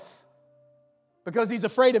life because he's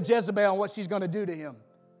afraid of Jezebel and what she's going to do to him.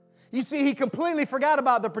 You see, he completely forgot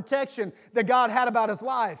about the protection that God had about his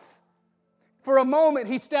life. For a moment,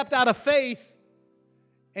 he stepped out of faith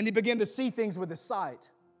and he began to see things with his sight.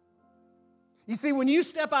 You see, when you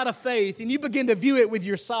step out of faith and you begin to view it with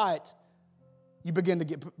your sight, you begin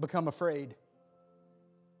to become afraid.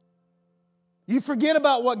 You forget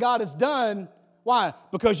about what God has done. Why?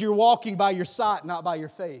 Because you're walking by your sight, not by your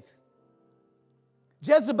faith.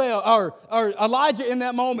 Jezebel, or Elijah in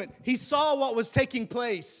that moment, he saw what was taking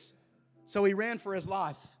place, so he ran for his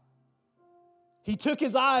life. He took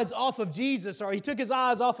his eyes off of Jesus, or he took his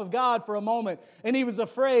eyes off of God for a moment, and he was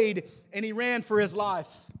afraid, and he ran for his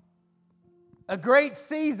life. A great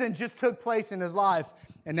season just took place in his life,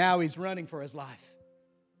 and now he's running for his life,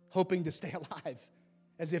 hoping to stay alive,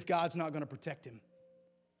 as if God's not going to protect him.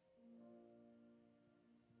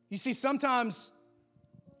 You see, sometimes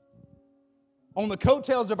on the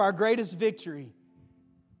coattails of our greatest victory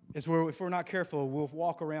is where, if we're not careful, we'll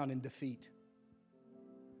walk around in defeat.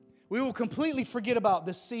 We will completely forget about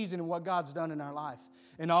this season and what God's done in our life.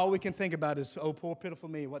 And all we can think about is, "Oh, poor, pitiful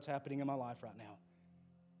me, what's happening in my life right now?"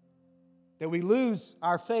 That we lose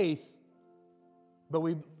our faith, but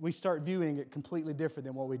we start viewing it completely different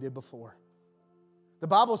than what we did before. The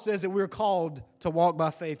Bible says that we're called to walk by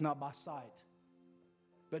faith, not by sight.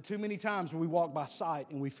 But too many times we walk by sight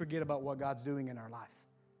and we forget about what God's doing in our life.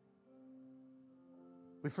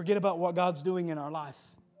 We forget about what God's doing in our life.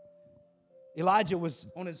 Elijah was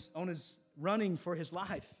on his running for his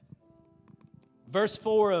life. Verse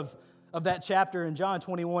 4 of that chapter in John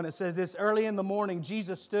 21, it says this: "Early in the morning,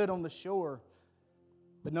 Jesus stood on the shore."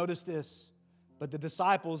 But notice this: "But the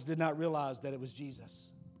disciples did not realize that it was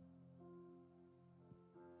Jesus."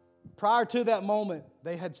 Prior to that moment,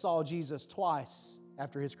 they had saw Jesus twice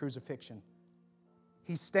after his crucifixion.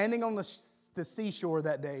 He's standing on the seashore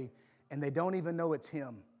that day, and they don't even know it's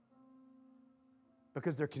him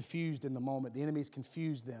because they're confused in the moment. The enemy's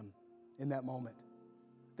confused them in that moment.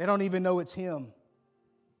 They don't even know it's him.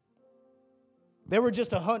 They were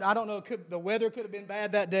just I don't know, the weather could have been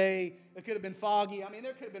bad that day. It could have been foggy. I mean,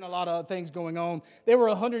 there could have been a lot of things going on. They were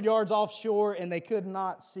 100 yards offshore, and they could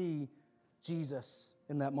not see Jesus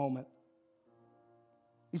in that moment.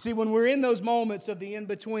 You see, when we're in those moments of the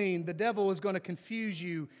in-between, the devil is going to confuse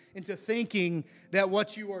you into thinking that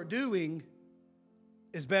what you are doing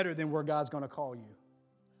is better than where God's going to call you.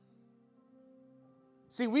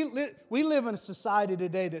 See, we live in a society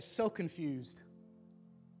today that's so confused.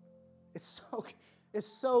 It's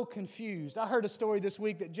so confused. I heard a story this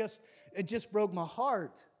week that just broke my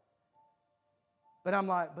heart. But I'm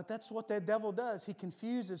like, but that's what that devil does. He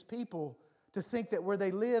confuses people to think that where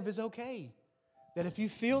they live is okay. That if you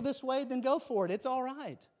feel this way, then go for it. It's all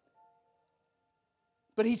right.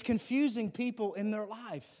 But he's confusing people in their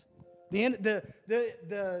life.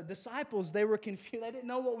 The disciples, they were confused. They didn't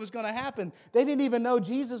know what was going to happen. They didn't even know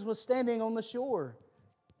Jesus was standing on the shore.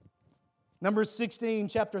 Numbers 16,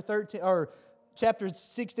 chapter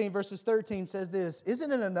 16, verses 13 says this: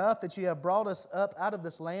 "Isn't it enough that you have brought us up out of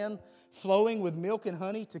this land flowing with milk and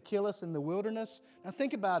honey to kill us in the wilderness?" Now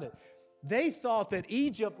think about it. They thought that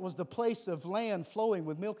Egypt was the place of land flowing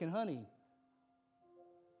with milk and honey.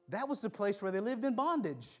 That was the place where they lived in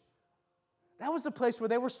bondage. That was the place where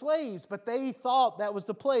they were slaves, but they thought that was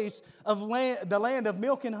the place of the land of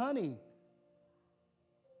milk and honey.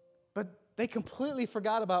 But they completely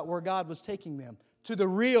forgot about where God was taking them, to the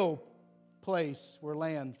real place where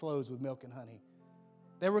land flows with milk and honey.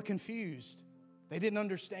 They were confused. They didn't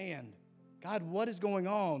understand. God, what is going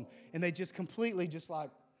on? And they just completely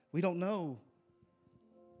we don't know.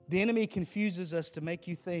 The enemy confuses us to make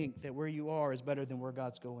you think that where you are is better than where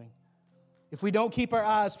God's going. If we don't keep our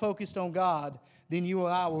eyes focused on God, then you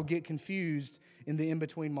and I will get confused in the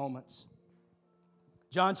in-between moments.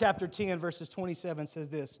 John chapter 10, verses 27 says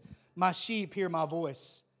this, "My sheep hear my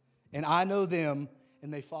voice, and I know them,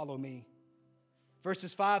 and they follow me."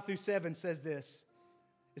 Verses 5 through 7 says this.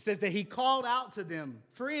 It says that He called out to them,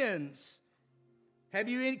 "Friends, have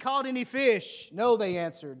you caught any fish?" "No," they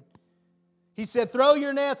answered. He said, "Throw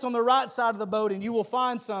your nets on the right side of the boat and you will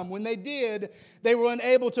find some." When they did, they were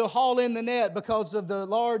unable to haul in the net because of the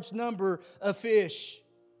large number of fish.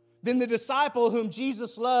 Then the disciple whom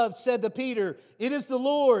Jesus loved said to Peter, "It is the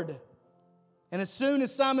Lord." And as soon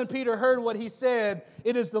as Simon Peter heard what he said,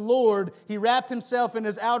 "It is the Lord," he wrapped himself in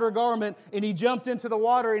his outer garment and he jumped into the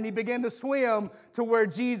water and he began to swim to where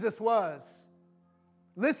Jesus was.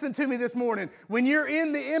 Listen to me this morning. When you're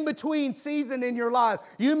in the in-between season in your life,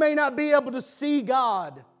 you may not be able to see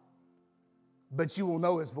God, but you will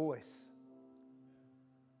know His voice.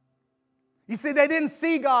 You see, they didn't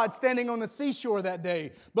see God standing on the seashore that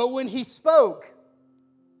day, but when He spoke,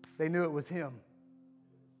 they knew it was Him.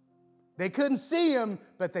 They couldn't see Him,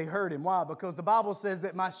 but they heard Him. Why? Because the Bible says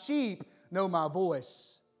that my sheep know my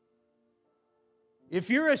voice. If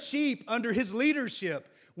you're a sheep under His leadership,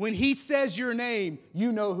 when He says your name,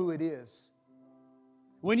 you know who it is.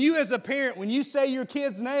 When you as a parent, when you say your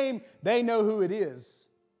kid's name, they know who it is.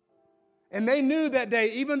 And they knew that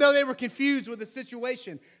day, even though they were confused with the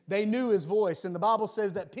situation, they knew His voice. And the Bible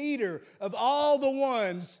says that Peter, of all the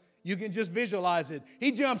ones, you can just visualize it.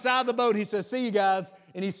 He jumps out of the boat, he says, "See you guys,"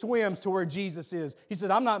 and he swims to where Jesus is. He said,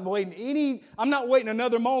 I'm not waiting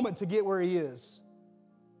another moment to get where He is.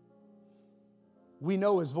 We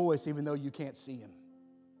know His voice even though you can't see Him.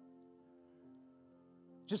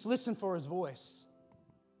 Just listen for His voice.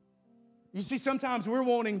 You see, sometimes we're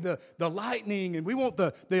wanting the lightning, and we want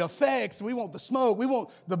the effects, and we want the smoke, we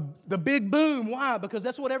want the big boom. Why? Because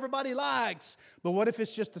that's what everybody likes. But what if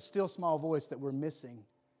it's just the still small voice that we're missing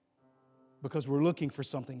because we're looking for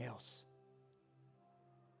something else?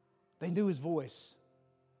 They knew His voice.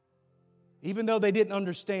 Even though they didn't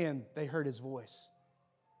understand, they heard His voice.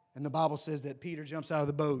 And the Bible says that Peter jumps out of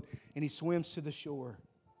the boat and he swims to the shore.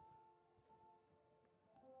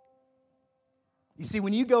 You see,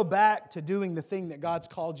 when you go back to doing the thing that God's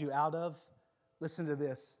called you out of, listen to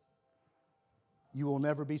this, you will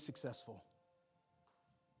never be successful.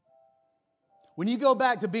 When you go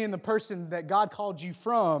back to being the person that God called you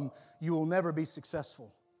from, you will never be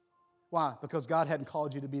successful. Why? Because God hadn't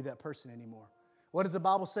called you to be that person anymore. What does the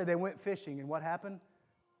Bible say? They went fishing, and what happened?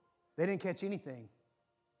 They didn't catch anything.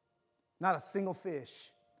 Not a single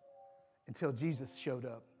fish, until Jesus showed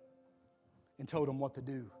up and told them what to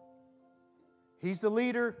do. He's the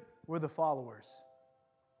leader, we're the followers.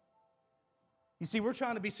 You see, we're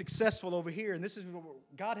trying to be successful over here, and this is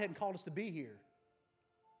God hadn't called us to be here.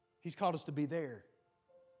 He's called us to be there.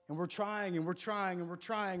 And we're trying, and we're trying, and we're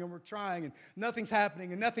trying, and we're trying, and nothing's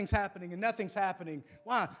happening, and nothing's happening, and nothing's happening.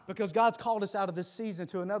 Why? Because God's called us out of this season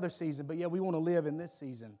to another season, but yet we want to live in this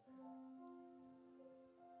season.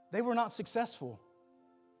 They were not successful.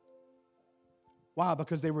 Why?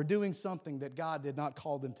 Because they were doing something that God did not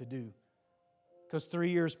call them to do. Because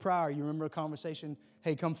 3 years prior, you remember a conversation,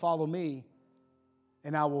 "Hey, come follow me,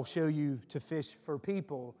 and I will show you to fish for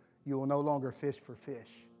people. You will no longer fish for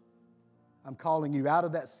fish." I'm calling you out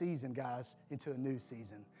of that season, guys, into a new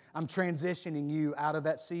season. I'm transitioning you out of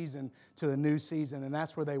that season to a new season, and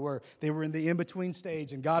that's where they were. They were in the in-between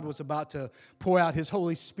stage, and God was about to pour out His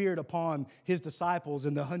Holy Spirit upon His disciples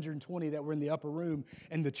and the 120 that were in the upper room,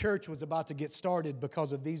 and the church was about to get started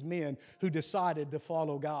because of these men who decided to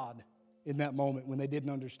follow God in that moment when they didn't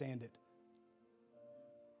understand it.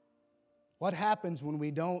 What happens when we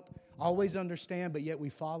don't always understand, but yet we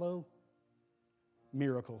follow?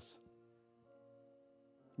 Miracles.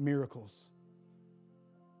 Miracles.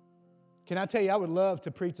 Can I tell you, I would love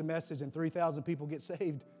to preach a message and 3,000 people get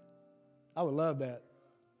saved. I would love that.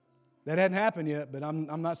 That hadn't happened yet, but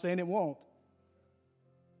I'm not saying it won't.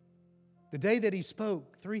 The day that He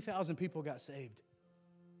spoke, 3,000 people got saved.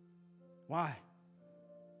 Why?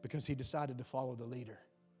 Because He decided to follow the leader.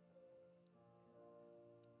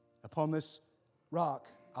 Upon this rock,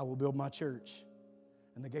 I will build my church,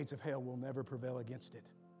 and the gates of hell will never prevail against it.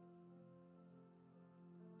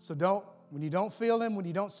 So when you don't feel Him, when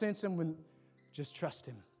you don't sense Him, just trust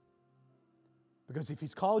Him. Because if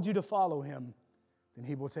He's called you to follow Him, then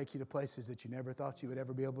He will take you to places that you never thought you would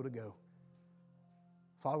ever be able to go.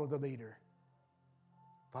 Follow the leader.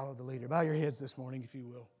 Follow the leader. Bow your heads this morning, if you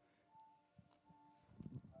will.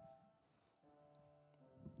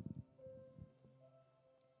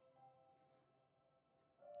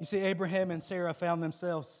 You see, Abraham and Sarah found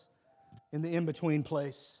themselves in the in-between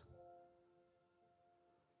place.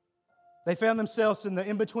 They found themselves in the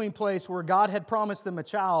in-between place where God had promised them a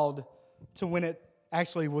child to when it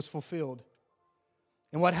actually was fulfilled.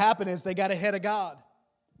 And what happened is they got ahead of God.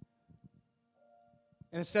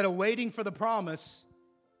 And instead of waiting for the promise,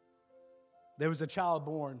 there was a child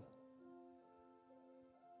born.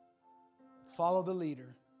 Follow the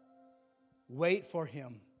leader. Wait for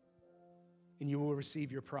him, and you will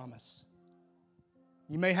receive your promise.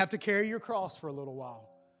 You may have to carry your cross for a little while.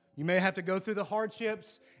 You may have to go through the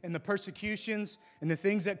hardships and the persecutions and the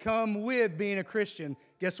things that come with being a Christian.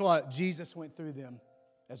 Guess what? Jesus went through them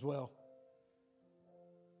as well.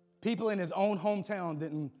 People in his own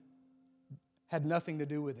hometown had nothing to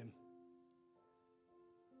do with him.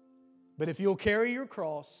 But if you'll carry your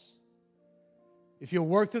cross, if you'll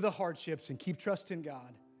work through the hardships and keep trusting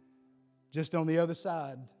God, just on the other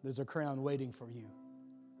side, there's a crown waiting for you.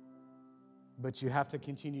 But you have to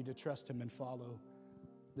continue to trust Him and follow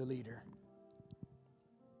the leader.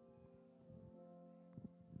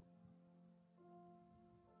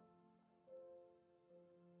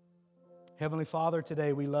 Heavenly Father,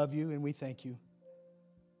 today we love You and we thank You.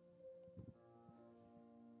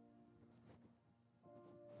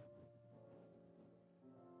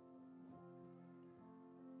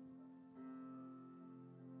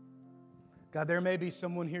 God, there may be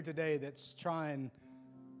someone here today that's trying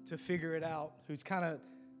to figure it out, who's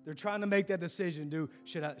they're trying to make that decision.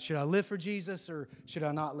 Should I live for Jesus or should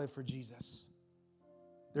I not live for Jesus?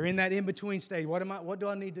 They're in that in-between stage. What do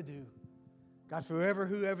I need to do? God, for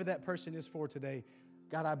whoever that person is for today,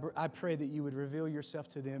 God, I pray that You would reveal Yourself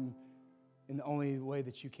to them in the only way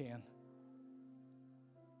that You can.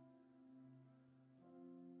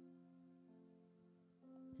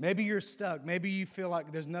 Maybe you're stuck. Maybe you feel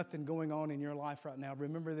like there's nothing going on in your life right now.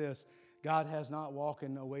 Remember this, God has not walked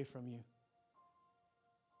away from you.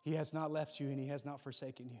 He has not left you and He has not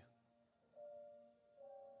forsaken you.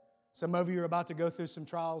 Some of you are about to go through some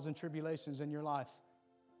trials and tribulations in your life.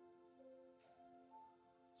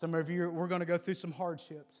 Some of you, we're going to go through some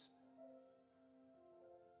hardships.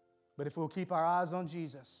 But if we'll keep our eyes on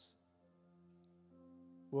Jesus,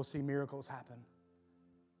 we'll see miracles happen.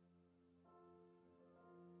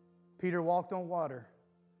 Peter walked on water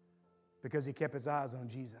because he kept his eyes on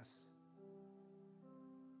Jesus.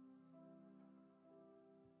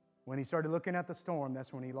 When he started looking at the storm,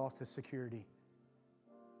 that's when he lost his security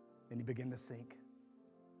and he began to sink.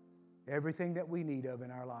 Everything that we need of in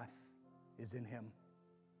our life is in Him.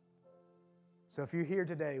 So if you're here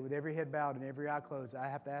today with every head bowed and every eye closed, I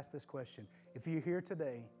have to ask this question. If you're here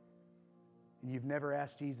today and you've never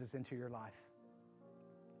asked Jesus into your life,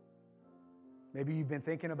 maybe you've been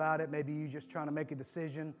thinking about it, maybe you're just trying to make a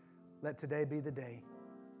decision, let today be the day.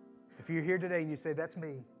 If you're here today and you say, that's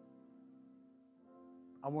me,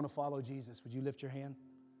 I want to follow Jesus, would you lift your hand?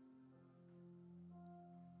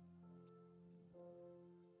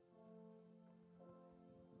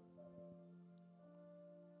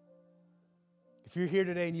 If you're here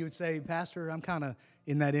today and you would say, Pastor, I'm kind of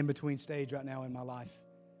in that in-between stage right now in my life.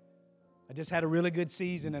 I just had a really good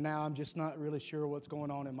season and now I'm just not really sure what's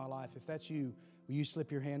going on in my life. If that's you, will you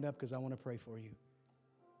slip your hand up because I want to pray for you.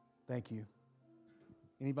 Thank you.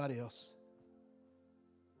 Anybody else?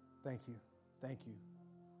 Thank you. Thank you.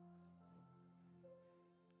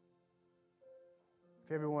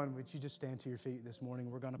 If everyone, would you just stand to your feet this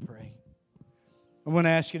morning? We're going to pray. I want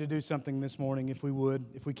to ask you to do something this morning if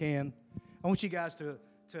we can. I want you guys to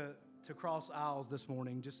cross aisles this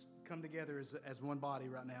morning. Just come together as one body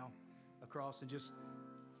right now across and just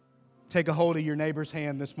take a hold of your neighbor's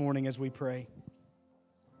hand this morning as we pray.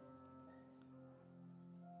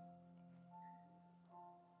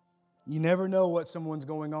 You never know what someone's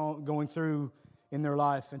going through in their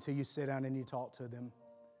life until you sit down and you talk to them.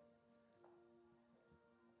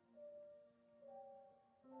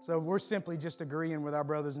 So we're simply just agreeing with our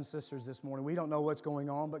brothers and sisters this morning. We don't know what's going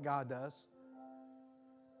on, but God does.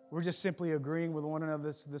 We're just simply agreeing with one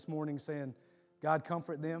another this morning, saying, God,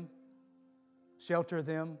 comfort them, shelter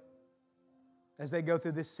them as they go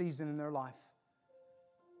through this season in their life.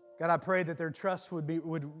 God, I pray that their trust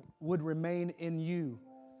would remain in You,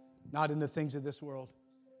 not in the things of this world.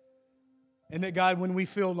 And that, God, when we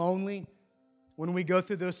feel lonely, when we go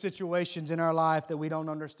through those situations in our life that we don't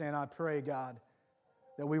understand, I pray, God,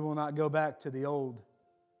 that we will not go back to the old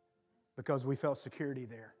because we felt security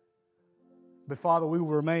there. But Father, we will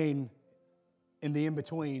remain in the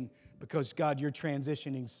in-between because, God, you're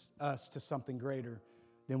transitioning us to something greater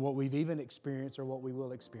than what we've even experienced or what we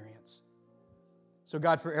will experience. So,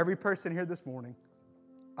 God, for every person here this morning,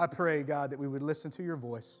 I pray, God, that we would listen to your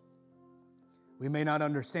voice. We may not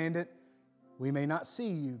understand it. We may not see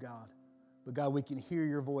you, God. But, God, we can hear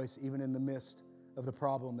your voice even in the midst of the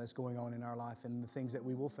problem that's going on in our life and the things that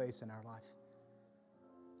we will face in our life.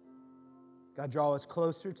 God, draw us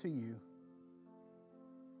closer to you.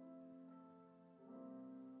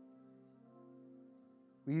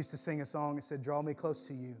 We used to sing a song that said, "Draw me close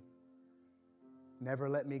to you. Never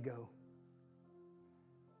let me go."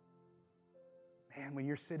 Man, when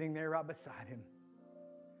you're sitting there right beside him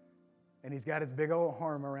and he's got his big old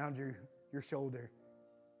arm around your shoulder,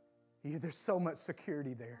 there's so much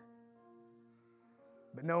security there.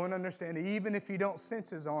 But know and understand, even if you don't sense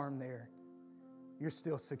his arm there, you're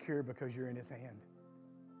still secure because you're in his hand.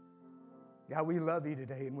 God, we love you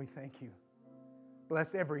today and we thank you.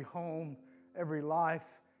 Bless every home, every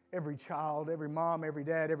life, every child, every mom, every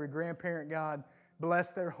dad, every grandparent, God.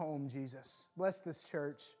 Bless their home, Jesus. Bless this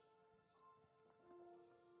church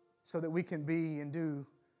so that we can be and do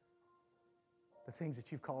the things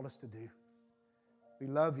that you've called us to do. We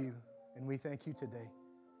love you and we thank you today.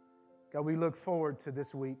 God, we look forward to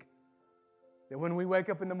this week. That when we wake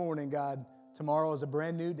up in the morning, God, tomorrow is a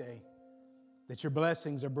brand new day. That your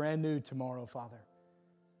blessings are brand new tomorrow, Father.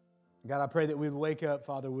 God, I pray that we would wake up,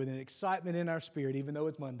 Father, with an excitement in our spirit, even though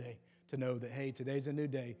it's Monday, to know that, hey, today's a new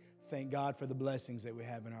day. Thank God for the blessings that we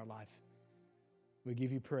have in our life. We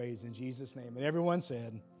give you praise in Jesus' name. And everyone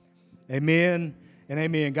said, amen and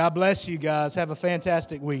amen. God bless you guys. Have a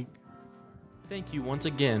fantastic week. Thank you once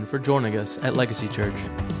again for joining us at Legacy Church.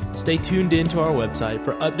 Stay tuned in to our website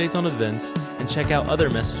for updates on events and check out other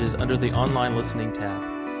messages under the online listening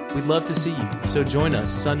tab. We'd love to see you, so join us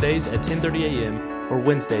Sundays at 10:30 a.m. or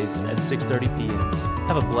Wednesdays at 6:30 p.m.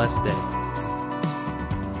 Have a blessed day.